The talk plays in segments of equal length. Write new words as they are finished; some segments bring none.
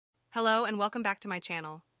Hello and welcome back to my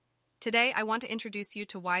channel. Today I want to introduce you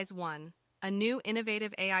to Wiseone, a new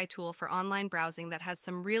innovative AI tool for online browsing that has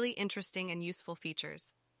some really interesting and useful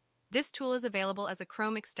features. This tool is available as a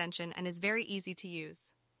Chrome extension and is very easy to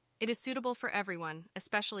use. It is suitable for everyone,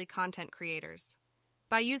 especially content creators.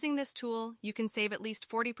 By using this tool, you can save at least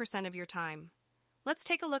 40% of your time. Let's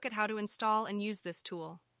take a look at how to install and use this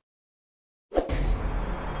tool.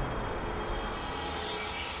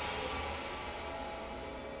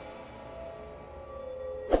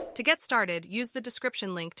 To get started, use the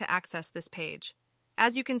description link to access this page.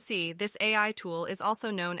 As you can see, this AI tool is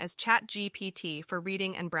also known as chatgpt for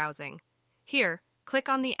reading and browsing. Here, click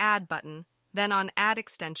on the Add button, then on Add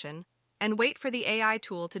Extension, and wait for the AI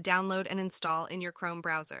tool to download and install in your Chrome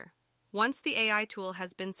browser. Once the AI tool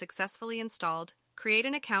has been successfully installed, create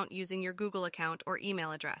an account using your Google account or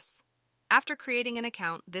email address. After creating an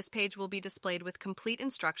account, this page will be displayed with complete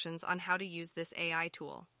instructions on how to use this AI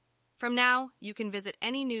tool. From now, you can visit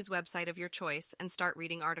any news website of your choice and start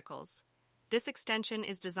reading articles. This extension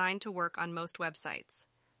is designed to work on most websites.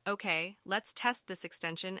 Okay, let's test this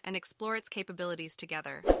extension and explore its capabilities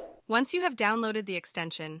together. Once you have downloaded the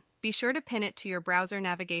extension, be sure to pin it to your browser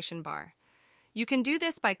navigation bar. You can do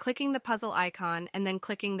this by clicking the puzzle icon and then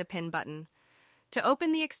clicking the pin button. To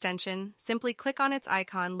open the extension, simply click on its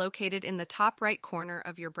icon located in the top right corner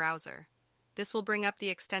of your browser. This will bring up the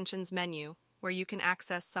extensions menu, where you can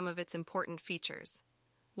access some of its important features.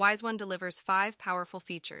 Wiseone delivers 5 powerful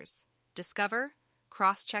features: Discover,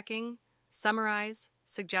 Cross-Checking, Summarize,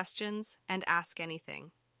 Suggestions, and Ask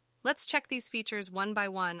Anything. Let's check these features one by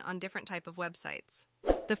one on different type of websites.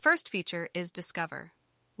 The first feature is Discover.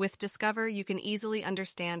 With Discover, you can easily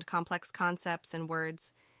understand complex concepts and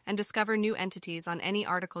words, and discover new entities on any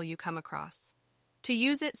article you come across. To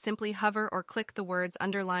use it, simply hover or click the words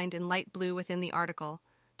underlined in light blue within the article,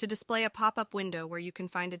 to display a pop-up window where you can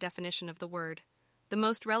find a definition of the word, the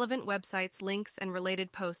most relevant websites, links, and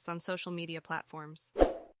related posts on social media platforms.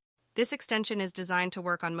 This extension is designed to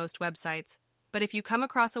work on most websites, but if you come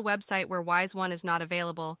across a website where Wiseone is not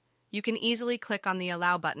available, you can easily click on the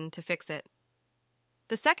Allow button to fix it.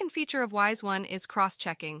 The second feature of Wiseone is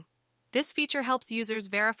cross-checking. This feature helps users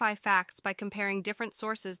verify facts by comparing different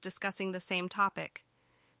sources discussing the same topic.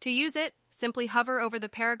 To use it, simply hover over the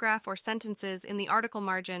paragraph or sentences in the article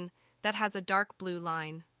margin that has a dark blue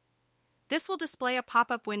line. This will display a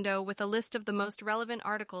pop-up window with a list of the most relevant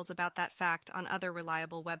articles about that fact on other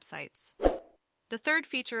reliable websites. The third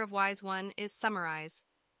feature of Wiseone is Summarize,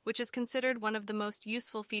 which is considered one of the most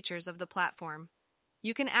useful features of the platform.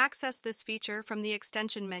 You can access this feature from the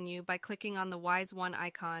extension menu by clicking on the Wiseone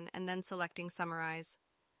icon and then selecting Summarize.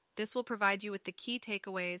 This will provide you with the key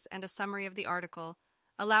takeaways and a summary of the article,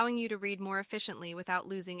 allowing you to read more efficiently without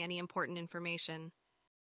losing any important information.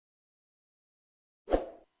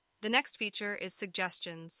 The next feature is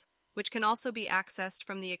Suggestions, which can also be accessed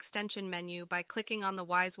from the extension menu by clicking on the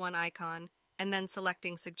Wiseone icon and then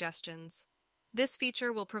selecting Suggestions. This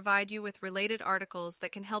feature will provide you with related articles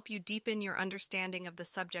that can help you deepen your understanding of the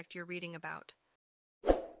subject you're reading about.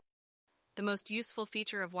 The most useful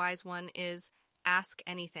feature of Wiseone is Ask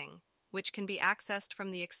Anything, which can be accessed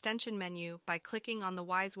from the extension menu by clicking on the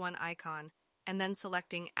Wiseone icon and then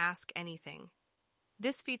selecting Ask Anything.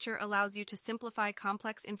 This feature allows you to simplify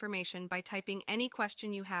complex information by typing any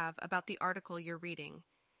question you have about the article you're reading.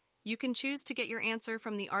 You can choose to get your answer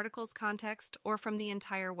from the article's context or from the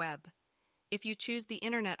entire web. If you choose the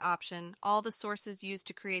Internet option, all the sources used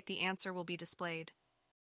to create the answer will be displayed.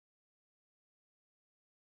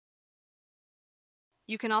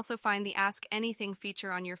 You can also find the Ask Anything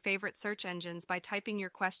feature on your favorite search engines by typing your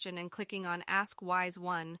question and clicking on Ask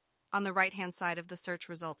Wiseone on the right-hand side of the search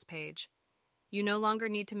results page. You no longer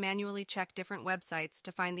need to manually check different websites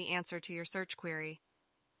to find the answer to your search query.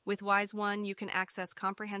 With Wiseone, you can access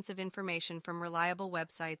comprehensive information from reliable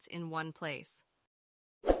websites in one place.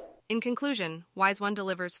 In conclusion, Wiseone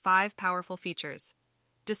delivers 5 powerful features.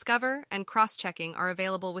 Discover and cross-checking are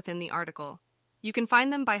available within the article. You can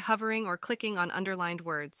find them by hovering or clicking on underlined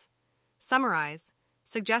words. Summarize,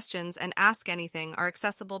 Suggestions, and Ask Anything are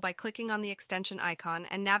accessible by clicking on the extension icon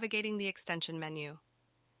and navigating the extension menu.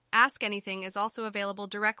 Ask Anything is also available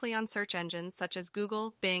directly on search engines such as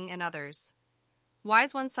Google, Bing, and others.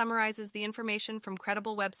 Wiseone summarizes the information from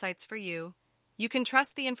credible websites for you. You can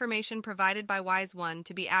trust the information provided by Wiseone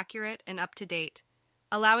to be accurate and up-to-date,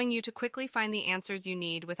 allowing you to quickly find the answers you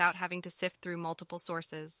need without having to sift through multiple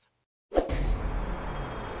sources.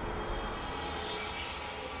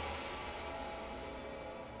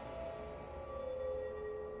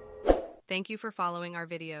 Thank you for following our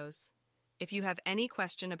videos. If you have any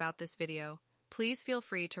question about this video, please feel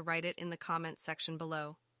free to write it in the comments section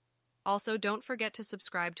below. Also, don't forget to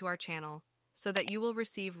subscribe to our channel so that you will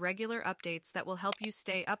receive regular updates that will help you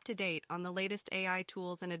stay up to date on the latest AI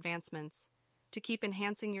tools and advancements to keep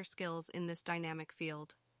enhancing your skills in this dynamic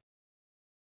field.